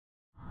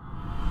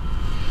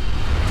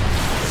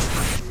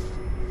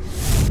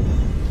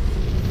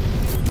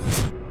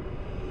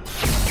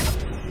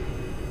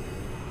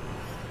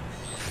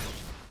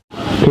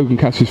Kugan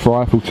Cassis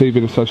for Eiffel TV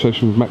in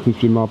association with Macklin's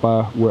Gym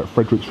Marbella. We're at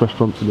Frederick's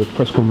Restaurant for the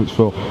press conference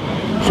for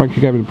Frankie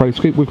Gavin and Brady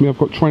Skeete. With me I've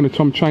got trainer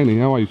Tom Chaney.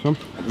 How are you, Tom?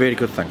 Really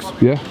good, thanks.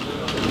 Yeah?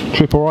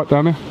 Trip alright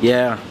down there?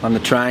 Yeah, on the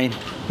train.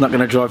 Not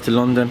going to drive to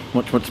London.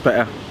 Much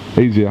better.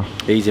 Easier?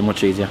 Easier,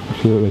 much easier.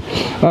 Absolutely.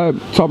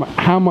 Tom,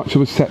 how much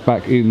of a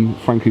setback in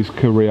Frankie's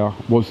career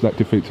was that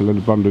defeat to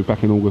Leonard Bundu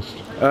back in August?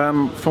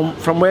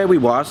 From where we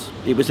was,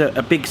 it was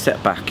a big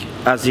setback,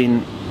 as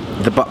in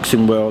the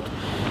boxing world.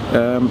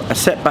 A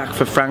setback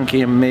for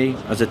Frankie and me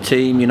as a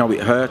team. You know,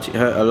 it hurt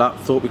a lot.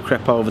 Thought we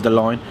crept over the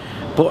line,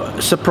 but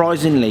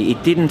surprisingly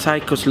it didn't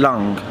take us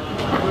long.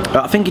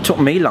 I think it took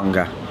me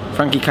longer.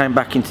 Frankie came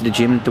back into the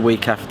gym the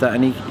week after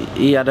and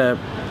he had a,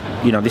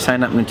 you know, this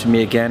ain't happening to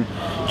me again,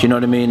 do you know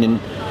what I mean? And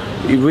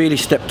he really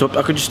stepped up.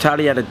 I could just tell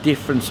he had a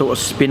different sort of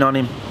spin on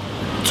him,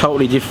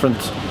 totally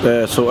different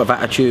sort of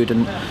attitude.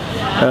 And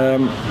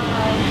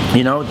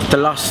you know, the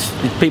loss,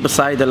 people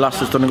say the loss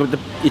has done good.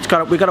 We've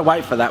got to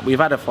wait for that. We've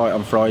had a fight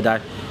on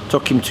Friday,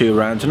 took him 2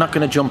 rounds. I'm not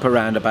going to jump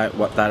around about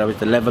what that was,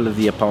 the level of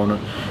the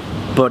opponent,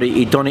 but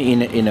he done it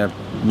in a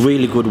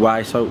really good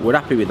way, so we're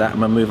happy with that,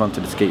 and we'll move on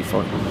to the Skeete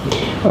fight.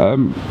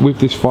 With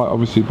this fight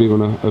obviously being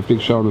on a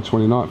big show on the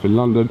 29th in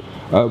London,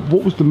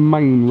 what was the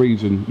main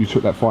reason you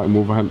took that fight in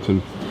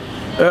Wolverhampton?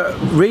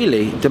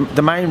 Really,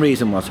 the main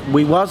reason was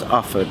we was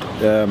offered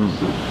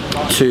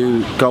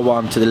to go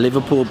on to the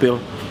Liverpool bill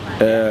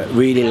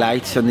really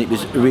late, and it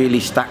was really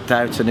stacked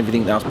out and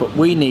everything else, but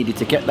we needed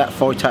to get that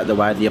fight out of the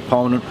way. The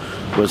opponent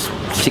was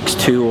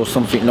 6'2" or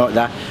something like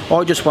that.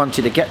 I just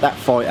wanted to get that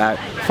fight out,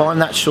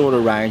 find that sort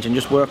of range, and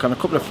just work on a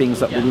couple of things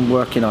that we've been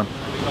working on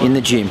in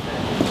the gym,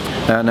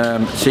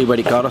 and see where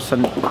it got us.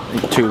 And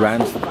 2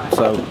 rounds,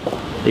 so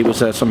it was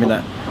something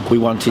that we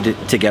wanted it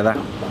together.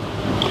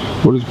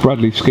 What does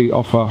Bradley Skeete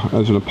offer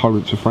as an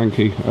opponent to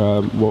Frankie?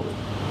 What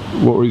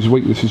are his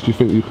weaknesses do you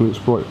think you can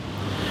exploit?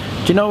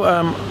 Do you know,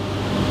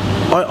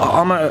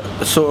 I'm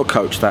a sort of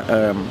coach that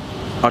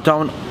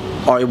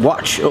I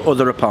watch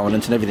other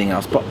opponents and everything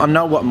else, but I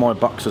know what my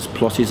boxers'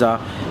 pluses are,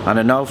 and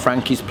I know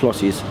Frankie's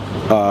pluses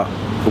are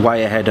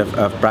way ahead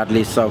of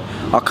Bradley's, so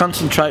I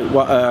concentrate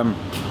what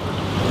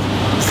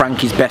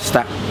Frankie's best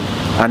at,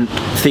 and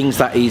things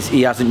that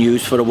he hasn't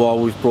used for a while.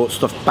 We've brought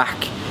stuff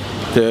back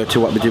to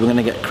what we do. We're going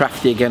to get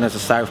crafty again as a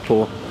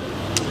southpaw,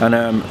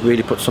 and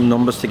really put some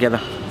numbers together,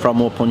 throw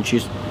more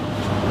punches.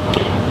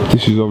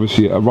 This is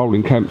obviously a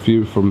rolling camp for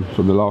you from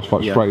the last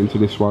fight straight into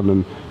this one,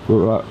 and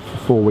we're about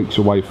 4 weeks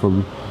away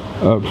from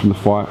the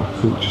fight,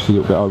 just a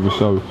little bit over,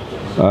 so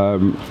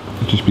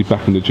just be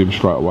back in the gym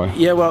straight away.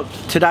 Yeah, well,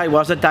 today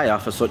was a day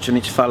off as such, and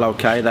it felt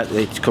okay that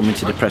it's coming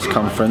to the press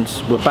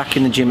conference. We're back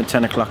in the gym at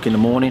 10 o'clock in the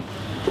morning.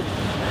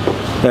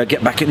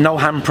 Get back, no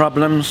hand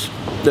problems,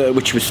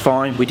 which was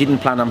fine. We didn't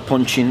plan on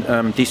punching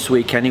this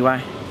week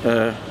anyway,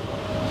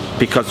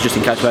 because just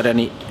in case we had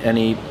any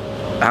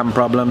hand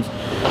problems.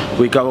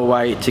 We go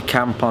away to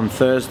camp on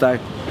Thursday.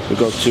 We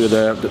go to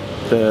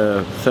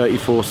the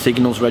 34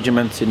 Signals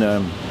Regiment in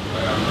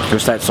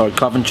just outside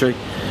Coventry.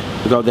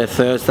 We go there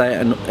Thursday,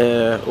 and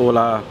all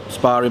our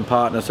sparring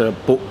partners are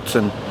booked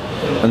and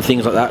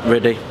things like that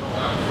ready.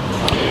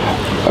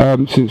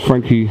 Since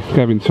Frankie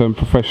Gavin turned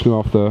professional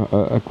after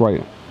a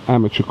great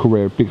amateur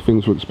career, big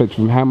things were expected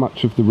from him. How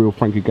much of the real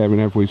Frankie Gavin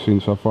have we seen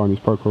so far in his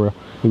pro career,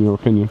 in your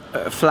opinion?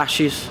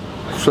 Flashes.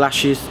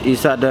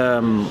 He's had,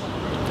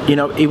 you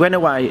know, he went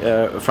away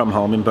from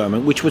home in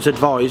Birmingham, which was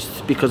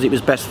advised because it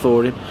was best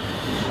for him.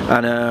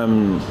 And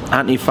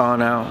Anthony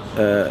Farnell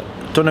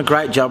done a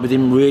great job with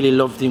him, really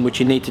loved him, which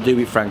you need to do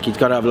with Frankie. He's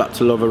got to have lots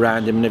of love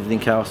around him and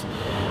everything else.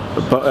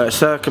 But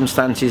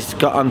circumstances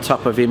got on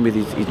top of him with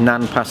his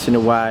nan passing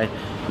away,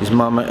 his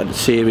mum had a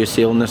serious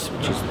illness,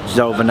 which is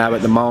over now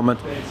at the moment.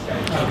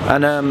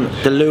 And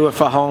the lure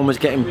for home was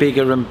getting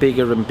bigger and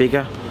bigger and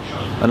bigger.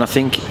 And I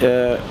think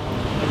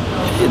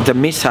the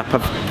mishap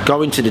of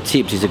going to the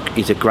Tibbs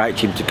is a great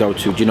team to go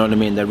to, do you know what I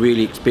mean? They're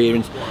really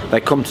experienced, they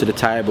come to the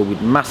table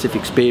with massive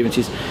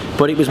experiences,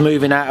 but it was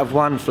moving out of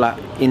one flat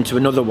into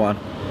another one,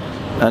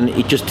 and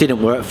it just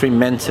didn't work for him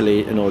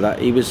mentally and all that.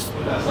 He was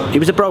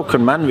a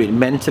broken man really,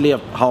 mentally,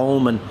 at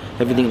home and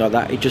everything like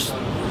that. It just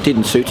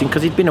didn't suit him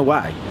because he'd been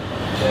away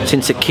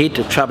since a kid,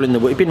 travelling the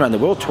world. He'd been around the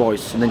world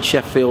twice, and then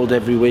Sheffield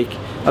every week.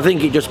 I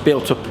think it just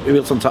built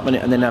on top of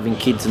it, and then having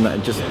kids and that,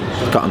 it just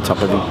got on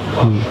top of him.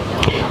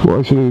 Well,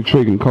 it's an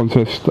intriguing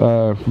contest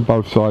from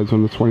both sides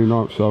on the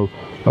 29th, so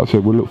like I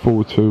said, we'll look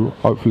forward to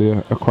hopefully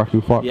a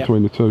cracking fight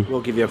between the two.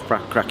 We'll give you a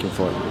cracking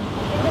fight.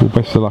 Well,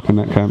 best of luck in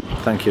that camp.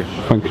 Thank you.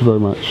 Thank you very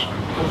much.